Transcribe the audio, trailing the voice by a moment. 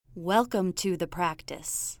Welcome to The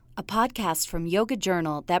Practice, a podcast from Yoga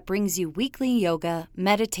Journal that brings you weekly yoga,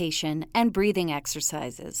 meditation, and breathing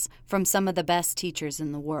exercises from some of the best teachers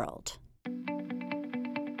in the world.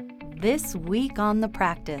 This week on The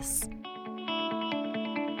Practice,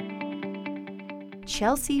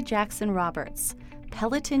 Chelsea Jackson Roberts,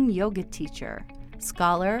 Peloton yoga teacher,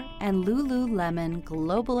 scholar, and lululemon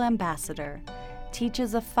global ambassador,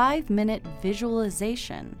 teaches a 5-minute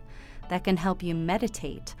visualization that can help you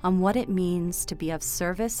meditate on what it means to be of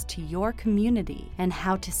service to your community and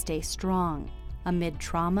how to stay strong amid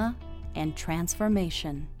trauma and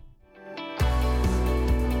transformation.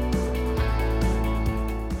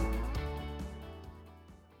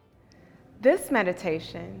 This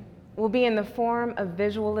meditation will be in the form of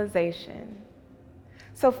visualization.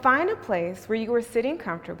 So find a place where you are sitting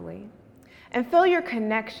comfortably and feel your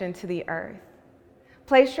connection to the earth.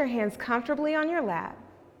 Place your hands comfortably on your lap,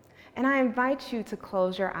 and I invite you to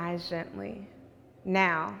close your eyes gently.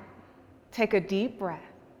 Now, take a deep breath,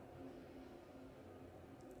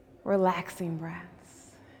 relaxing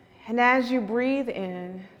breaths. And as you breathe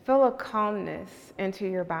in, feel a calmness into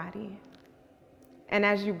your body. And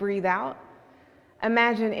as you breathe out,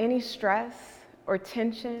 imagine any stress or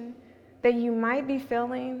tension that you might be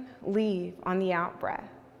feeling leave on the out breath.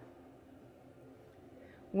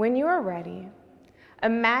 When you are ready,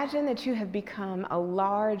 imagine that you have become a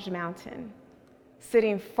large mountain,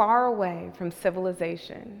 sitting far away from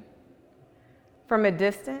civilization. From a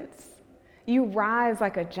distance, you rise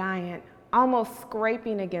like a giant, almost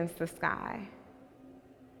scraping against the sky.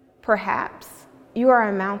 Perhaps you are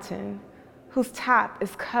a mountain whose top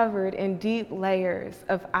is covered in deep layers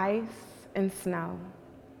of ice and snow.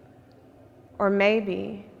 Or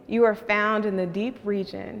maybe you are found in the deep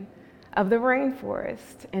region of the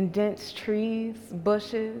rainforest, and dense trees,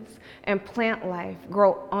 bushes, and plant life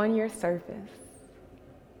grow on your surface.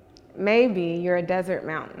 Maybe you're a desert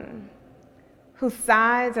mountain whose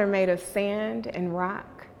sides are made of sand and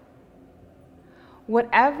rock.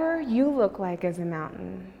 Whatever you look like as a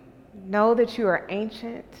mountain, know that you are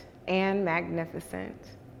ancient and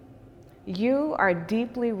magnificent. You are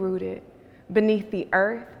deeply rooted beneath the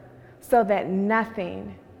earth so that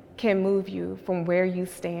nothing can move you from where you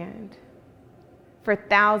stand. For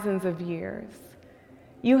thousands of years,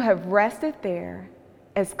 you have rested there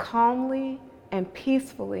as calmly and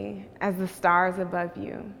peacefully as the stars above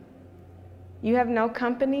you. You have no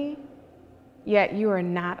company, yet you are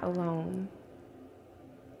not alone.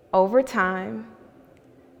 Over time,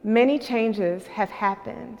 many changes have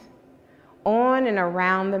happened on and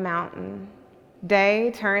around the mountain.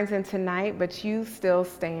 Day turns into night, but you still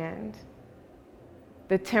stand.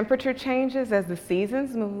 The temperature changes as the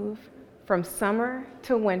seasons move from summer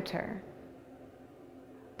to winter.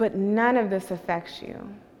 But none of this affects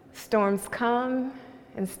you. Storms come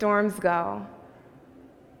and storms go.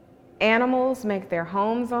 Animals make their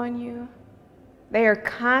homes on you. They are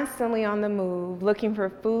constantly on the move, looking for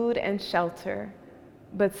food and shelter.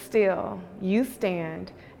 But still, you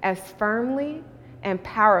stand as firmly and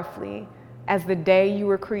powerfully as the day you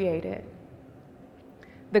were created.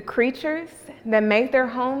 The creatures that make their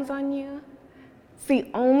homes on you see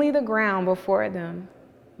only the ground before them,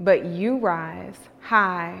 but you rise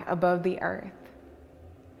high above the earth.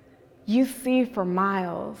 You see for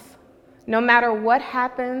miles. No matter what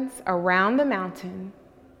happens around the mountain,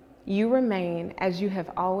 you remain as you have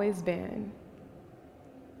always been.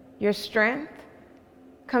 Your strength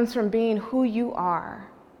comes from being who you are,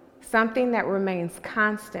 something that remains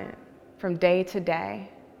constant from day to day,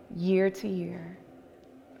 year to year.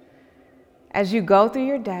 As you go through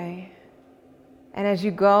your day, and as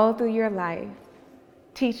you go through your life,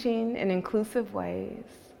 teaching in inclusive ways,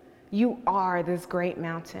 you are this great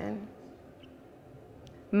mountain.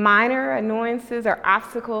 Minor annoyances or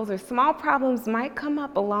obstacles or small problems might come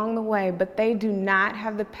up along the way, but they do not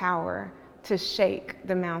have the power to shake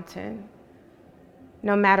the mountain.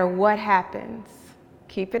 No matter what happens,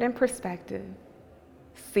 keep it in perspective.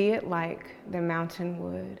 See it like the mountain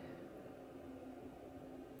would.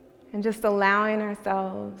 And just allowing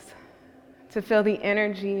ourselves to feel the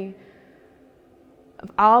energy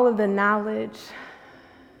of all of the knowledge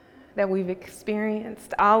that we've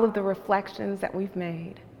experienced, all of the reflections that we've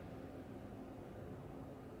made.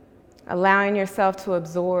 Allowing yourself to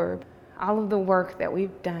absorb all of the work that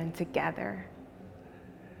we've done together.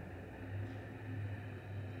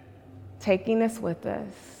 Taking this with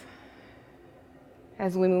us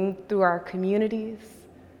as we move through our communities,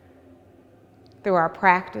 through our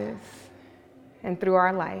practice, and through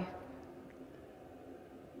our life.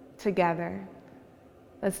 Together,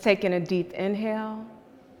 let's take in a deep inhale,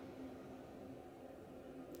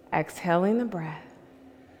 exhaling the breath,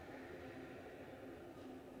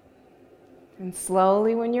 And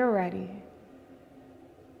slowly, when you're ready,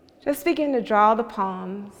 just begin to draw the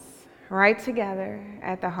palms right together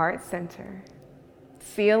at the heart center,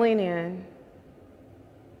 sealing in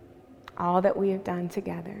all that we have done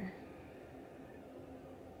together.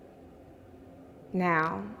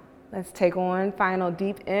 Now, let's take one final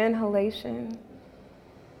deep inhalation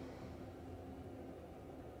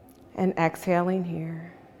and exhaling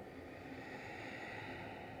here.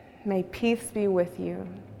 May peace be with you.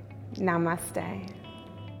 Namaste.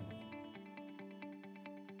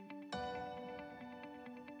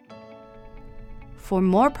 For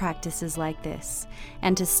more practices like this,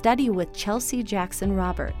 and to study with Chelsea Jackson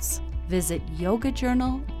Roberts, visit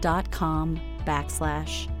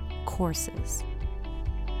yogajournal.com/courses.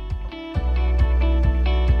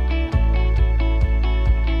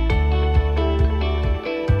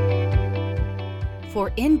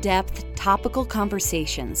 For in-depth topical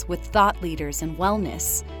conversations with thought leaders in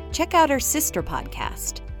wellness, check out our sister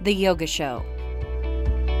podcast, The Yoga Show.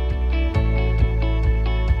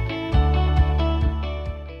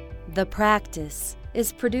 The Practice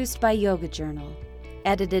is produced by Yoga Journal,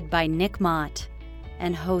 edited by Nick Mott,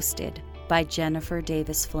 and hosted by Jennifer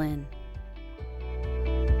Davis Flynn.